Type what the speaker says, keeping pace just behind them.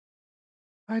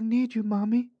"I need you,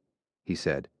 Mommy," he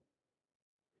said.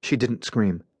 She didn't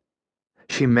scream.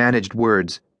 She managed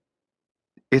words.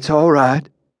 "It's all right,"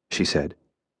 she said.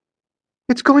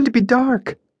 "It's going to be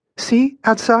dark. See,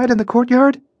 outside in the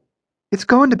courtyard? It's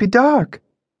going to be dark,"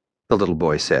 the little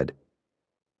boy said.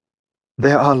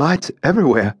 "There are lights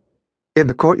everywhere. In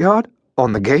the courtyard,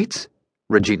 on the gates,"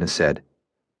 Regina said.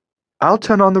 "I'll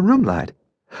turn on the room light.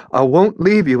 I won't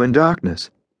leave you in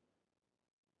darkness."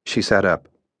 She sat up,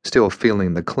 still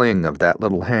feeling the cling of that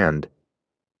little hand.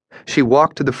 She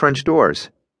walked to the French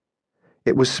doors.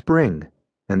 It was spring,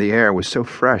 and the air was so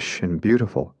fresh and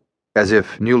beautiful, as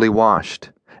if newly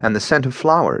washed, and the scent of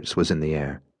flowers was in the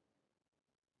air.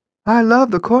 "I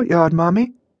love the courtyard,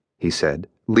 Mommy," he said,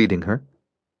 leading her.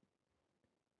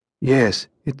 "Yes,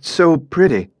 it's so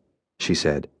pretty," she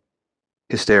said.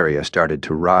 Hysteria started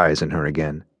to rise in her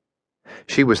again.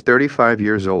 She was 35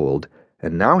 years old,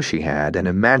 and now she had an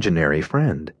imaginary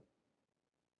friend.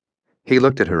 He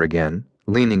looked at her again,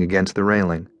 leaning against the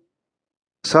railing.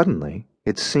 Suddenly,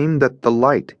 it seemed that the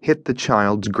light hit the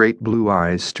child's great blue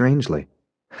eyes strangely.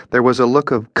 There was a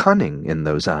look of cunning in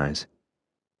those eyes.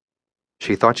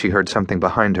 She thought she heard something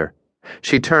behind her.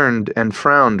 She turned and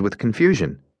frowned with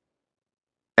confusion.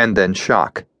 And then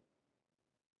shock.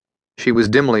 She was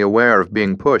dimly aware of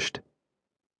being pushed.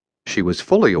 She was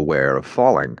fully aware of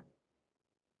falling.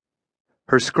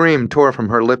 Her scream tore from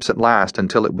her lips at last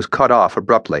until it was cut off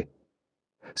abruptly.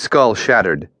 Skull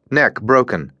shattered, neck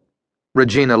broken.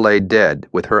 Regina lay dead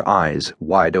with her eyes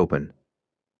wide open.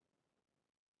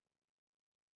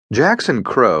 Jackson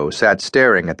Crow sat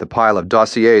staring at the pile of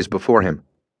dossiers before him.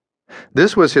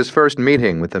 This was his first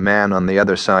meeting with the man on the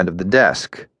other side of the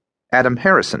desk, Adam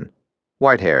Harrison,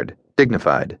 white-haired,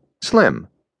 dignified, slim,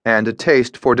 and a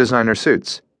taste for designer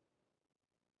suits.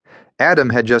 Adam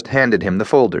had just handed him the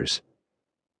folders.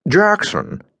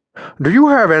 "Jackson, do you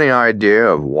have any idea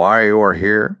of why you're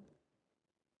here?"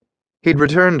 He'd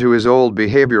returned to his old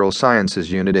behavioral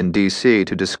sciences unit in D.C.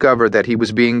 to discover that he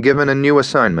was being given a new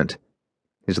assignment.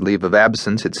 His leave of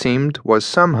absence, it seemed, was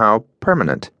somehow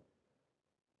permanent.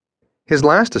 His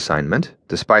last assignment,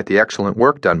 despite the excellent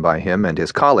work done by him and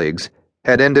his colleagues,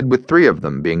 had ended with 3 of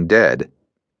them being dead.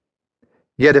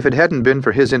 Yet if it hadn't been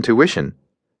for his intuition,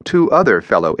 2 other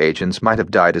fellow agents might have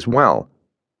died as well.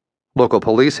 Local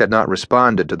police had not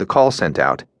responded to the call sent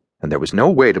out, and there was no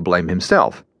way to blame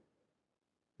himself.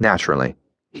 Naturally,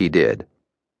 he did.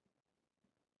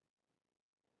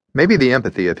 Maybe the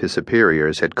empathy of his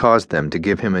superiors had caused them to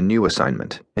give him a new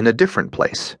assignment, in a different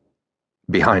place,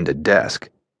 behind a desk.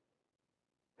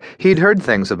 He'd heard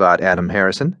things about Adam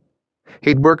Harrison.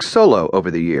 He'd worked solo over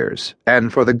the years,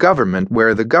 and for the government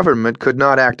where the government could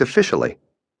not act officially.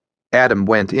 Adam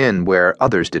went in where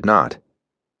others did not.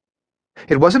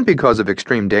 It wasn't because of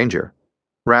extreme danger.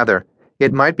 Rather,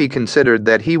 it might be considered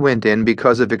that he went in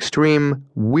because of extreme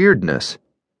weirdness.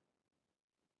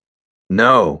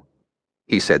 "No,"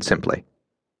 he said simply.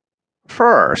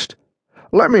 "First,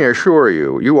 let me assure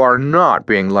you, you are not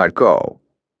being let go.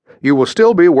 You will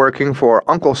still be working for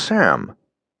Uncle Sam,"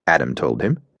 Adam told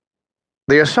him.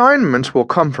 "The assignments will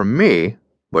come from me,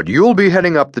 but you'll be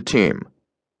heading up the team.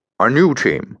 Our new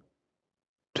team.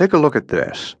 Take a look at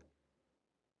this."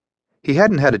 He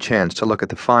hadn't had a chance to look at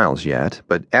the files yet,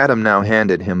 but Adam now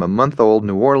handed him a month-old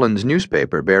New Orleans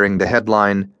newspaper bearing the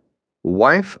headline,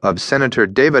 "Wife of Senator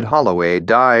David Holloway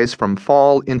dies from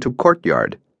fall into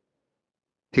courtyard."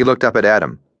 He looked up at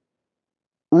Adam.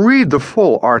 "Read the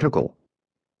full article,"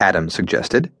 Adam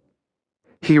suggested.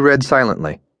 He read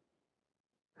silently.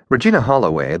 Regina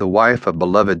Holloway, the wife of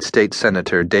beloved State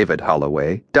Senator David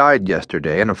Holloway, died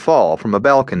yesterday in a fall from a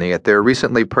balcony at their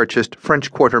recently purchased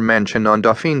French Quarter mansion on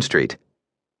Dauphine Street.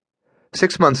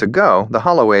 6 months ago, the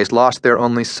Holloways lost their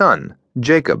only son,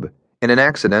 Jacob, in an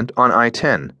accident on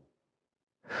I-10.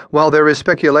 While there is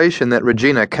speculation that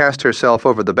Regina cast herself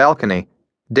over the balcony,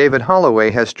 David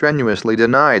Holloway has strenuously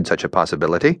denied such a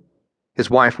possibility. His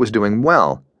wife was doing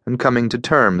well and coming to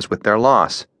terms with their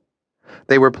loss.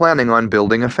 They were planning on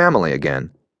building a family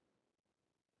again.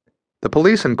 The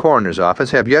police and coroner's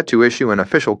office have yet to issue an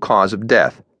official cause of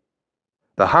death.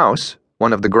 The house,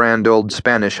 one of the grand old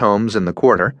Spanish homes in the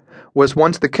quarter, was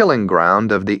once the killing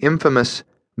ground of the infamous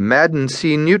Madden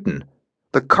C. Newton,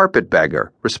 the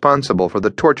carpetbagger responsible for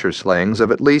the torture slayings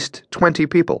of at least 20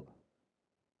 people.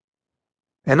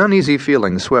 An uneasy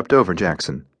feeling swept over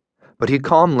Jackson, but he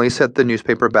calmly set the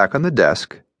newspaper back on the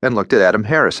desk and looked at Adam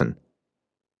Harrison.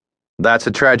 "That's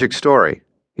a tragic story,"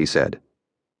 he said.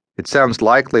 "It sounds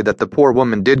likely that the poor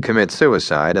woman did commit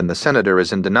suicide and the senator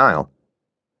is in denial.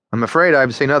 I'm afraid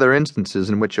I've seen other instances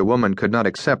in which a woman could not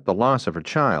accept the loss of her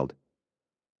child.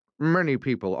 Many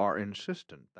people are insistent that